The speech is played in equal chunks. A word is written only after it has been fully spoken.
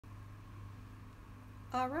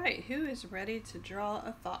Alright, who is ready to draw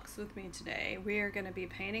a fox with me today? We are going to be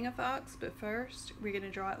painting a fox, but first we're going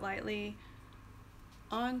to draw it lightly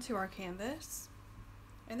onto our canvas.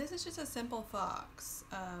 And this is just a simple fox.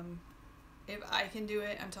 If I can do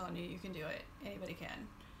it, I'm telling you, you can do it. Anybody can.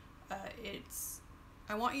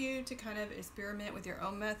 I want you to kind of experiment with your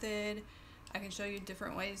own method. I can show you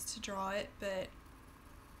different ways to draw it, but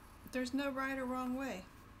there's no right or wrong way.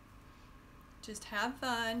 Just have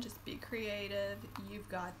fun, just be creative. You've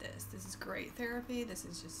got this. This is great therapy. This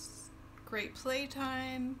is just great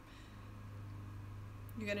playtime.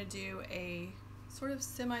 You're gonna do a sort of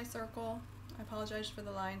semicircle. I apologize for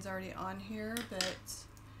the lines already on here, but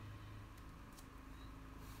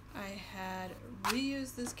I had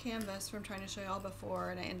reused this canvas from trying to show y'all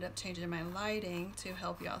before, and I ended up changing my lighting to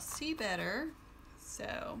help y'all see better.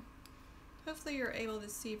 So hopefully you're able to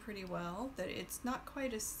see pretty well that it's not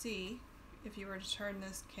quite a C if you were to turn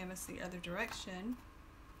this canvas the other direction.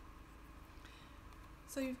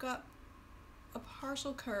 So you've got a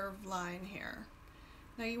partial curved line here.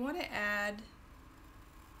 Now you want to add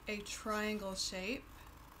a triangle shape.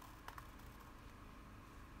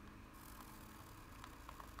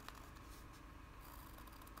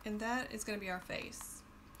 And that is going to be our face.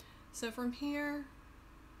 So from here,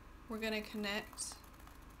 we're going to connect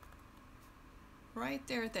right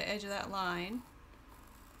there at the edge of that line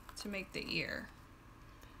to make the ear.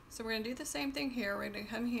 So we're going to do the same thing here. We're going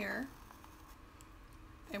to come here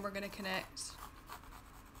and we're going to connect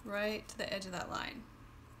right to the edge of that line.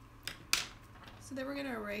 So then we're going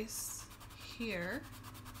to erase here.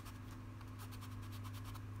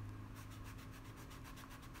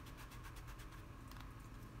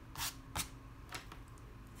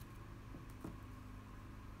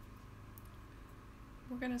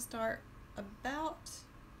 We're going to start about,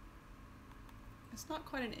 it's not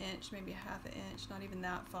quite an inch, maybe half an inch, not even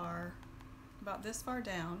that far, about this far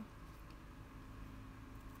down.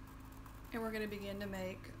 And we're going to begin to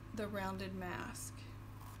make the rounded mask.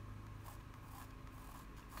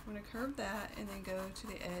 I'm going to curve that and then go to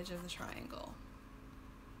the edge of the triangle.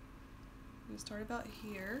 I'm going to start about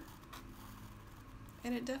here.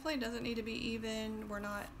 And it definitely doesn't need to be even.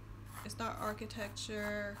 It's not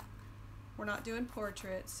architecture. We're not doing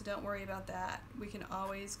portraits, so don't worry about that. We can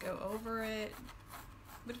always go over it.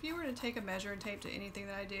 But if you were to take a measuring tape to anything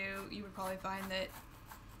that I do, you would probably find that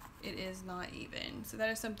it is not even. So that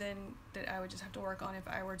is something that I would just have to work on if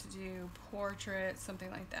I were to do portraits, something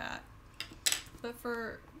like that. But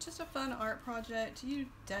for just a fun art project, you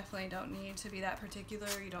definitely don't need to be that particular.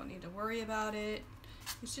 You don't need to worry about it.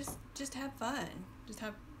 It's just have fun. Just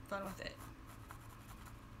have fun with it.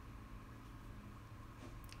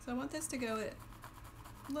 So I want this to go at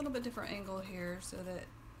a little bit different angle here so that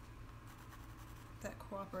that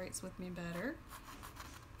cooperates with me better.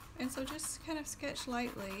 And so just kind of sketch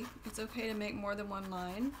lightly. It's okay to make more than one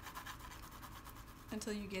line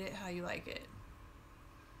until you get it how you like it.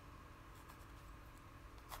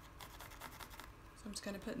 So I'm just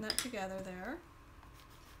kind of putting that together there.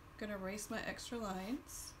 I'm going to erase my extra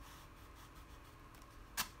lines.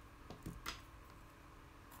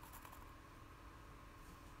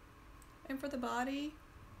 And for the body,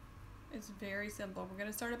 it's very simple. We're going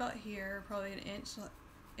to start about here, probably an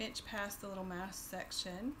inch past the little mask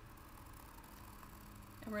section.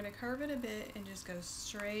 And we're going to curve it a bit and just go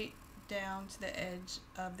straight down to the edge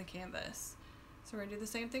of the canvas. So we're going to do the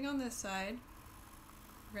same thing on this side.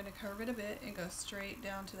 We're going to curve it a bit and go straight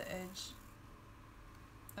down to the edge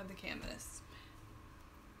of the canvas.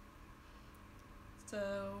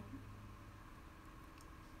 So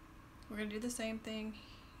we're going to do the same thing.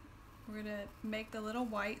 We're going to make the little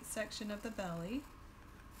white section of the belly.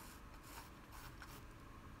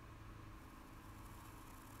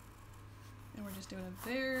 And we're just doing a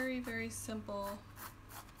very, very simple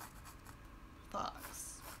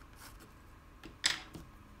fox.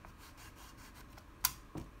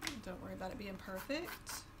 Don't worry about it being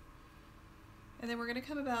perfect. And then we're going to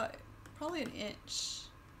come about probably an inch.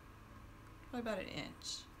 Probably about an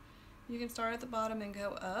inch. You can start at the bottom and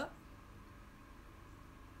go up.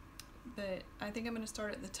 But I think I'm going to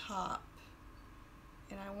start at the top,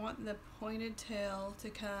 and I want the pointed tail to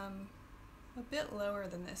come a bit lower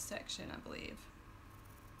than this section, I believe.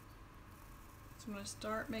 So I'm going to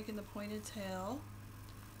start making the pointed tail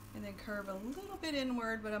and then curve a little bit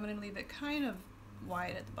inward, but I'm going to leave it kind of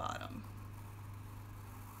wide at the bottom.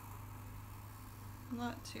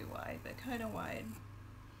 Not too wide, but kind of wide.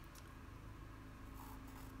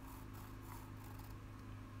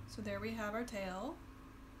 So there we have our tail.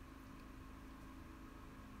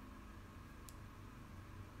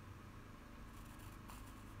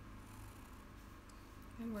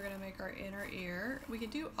 And we're going to make our inner ear. We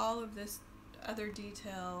could do all of this other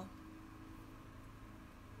detail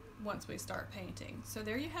once we start painting. So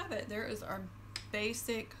there you have it. There is our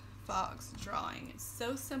basic fox drawing. It's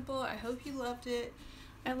so simple. I hope you loved it.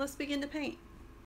 And let's begin to paint.